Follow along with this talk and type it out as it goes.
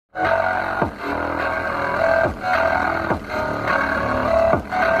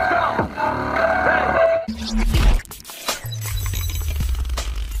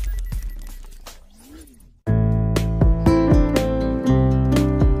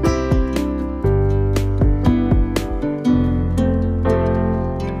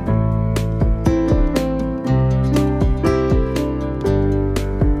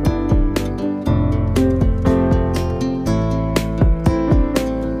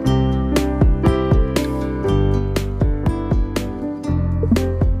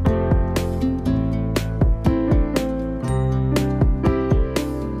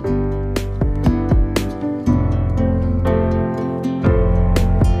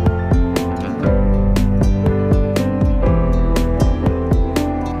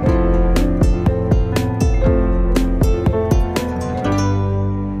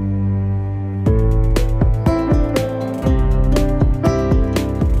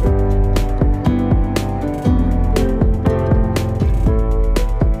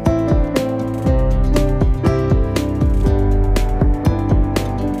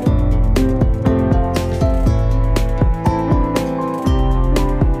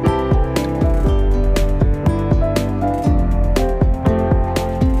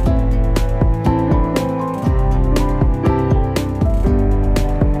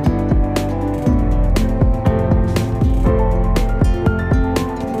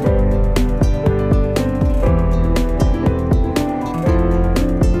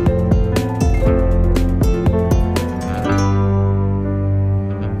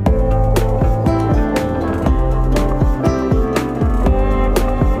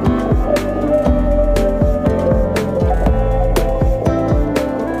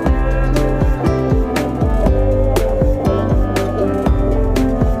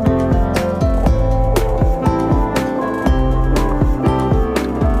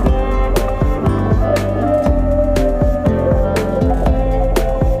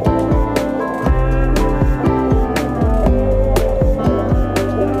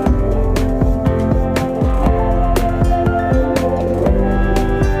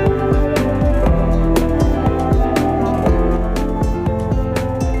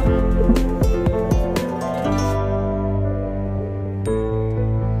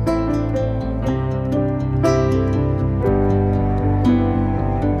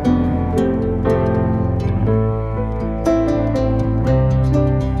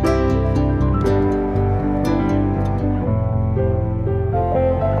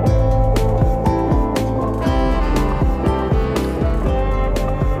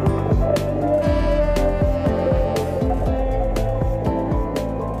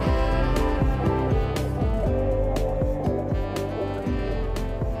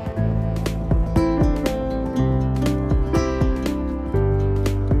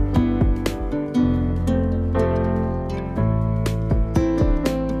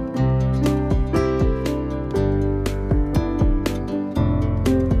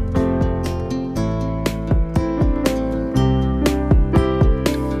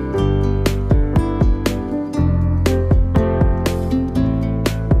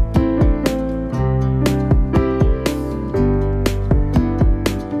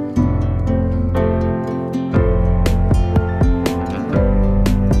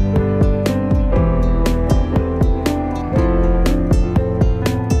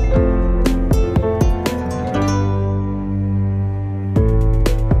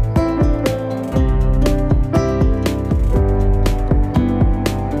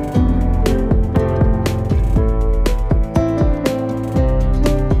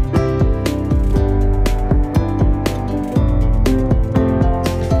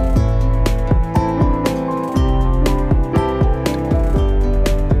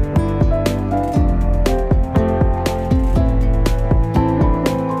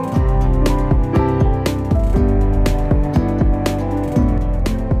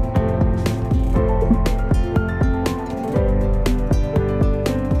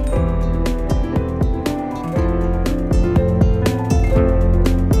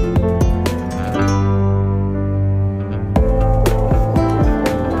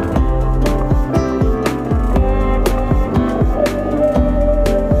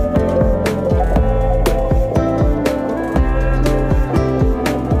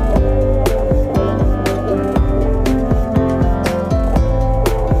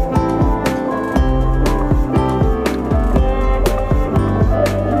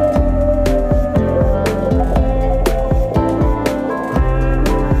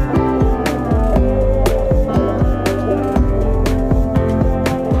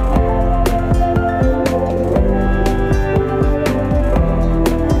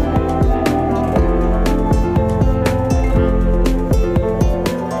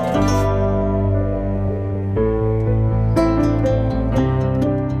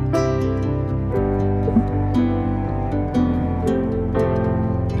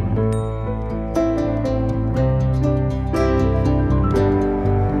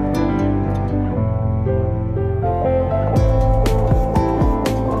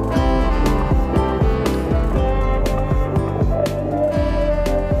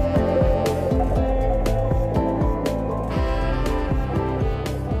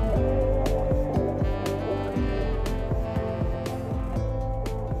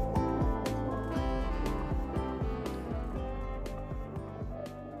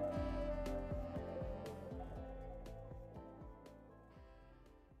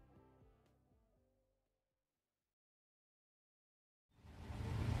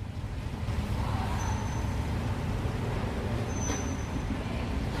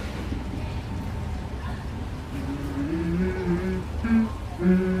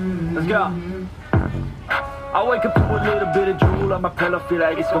Yeah. I wake up to a little bit of drool on my pillow, feel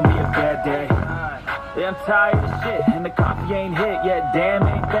like it's gonna be a bad day. Yeah, I'm tired of shit, and the coffee ain't hit yet, damn,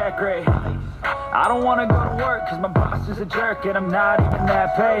 ain't that great. I don't wanna go to work, cause my boss is a jerk, and I'm not even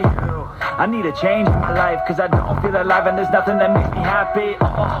that paid. I need a change in my life, cause I don't feel alive, and there's nothing that makes me happy.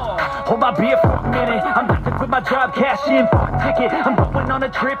 Hold my beer for a minute, I'm about to quit my job, cash in for a ticket. I'm going on a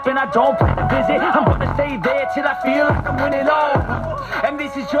trip, and I don't plan to visit. I'm gonna stay there till I feel like I'm winning all. And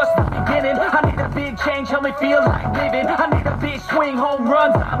this is just the beginning. I need a big change, help me feel like living. I need a big swing, home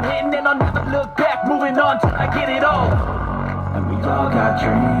runs I'm hitting, and I'll never look back, moving on till I get it all. And we all got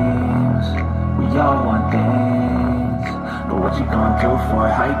dreams, we all want things, but what you gonna do for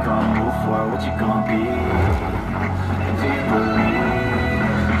it? How you gonna move for it? What you gonna be? And do you believe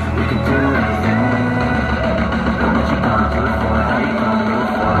we can do anything? But what you gonna do for it? How you gonna move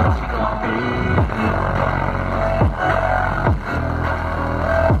for it? What you gonna be?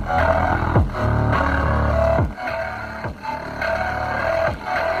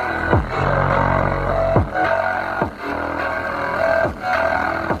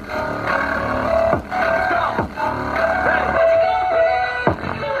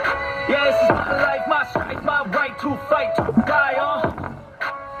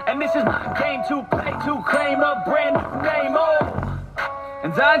 To play, to claim a brand new name,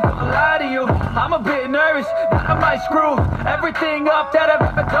 and I ain't gonna lie to you, I'm a bit nervous that I might screw everything up that I've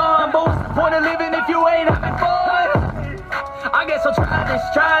ever done. But what's the point of living if you ain't having fun? I guess I'll try this,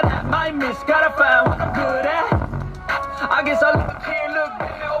 try that, might miss, gotta find what I'm good at. I guess I'll look here, look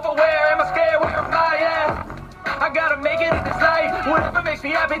there, over where am I scared, where am I at? I gotta make it in this life, whatever makes me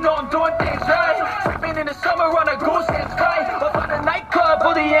happy, know I'm doing things right. Sleeping in the summer on a goose that's right, or find a nightclub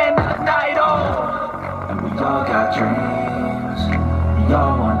for the end of the night, And we all got dreams, we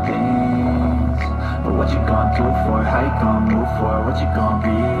all want things, but what you gonna do for it? How you gonna move for it? What you gonna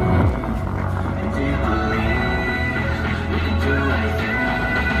be? And do you believe we can do it?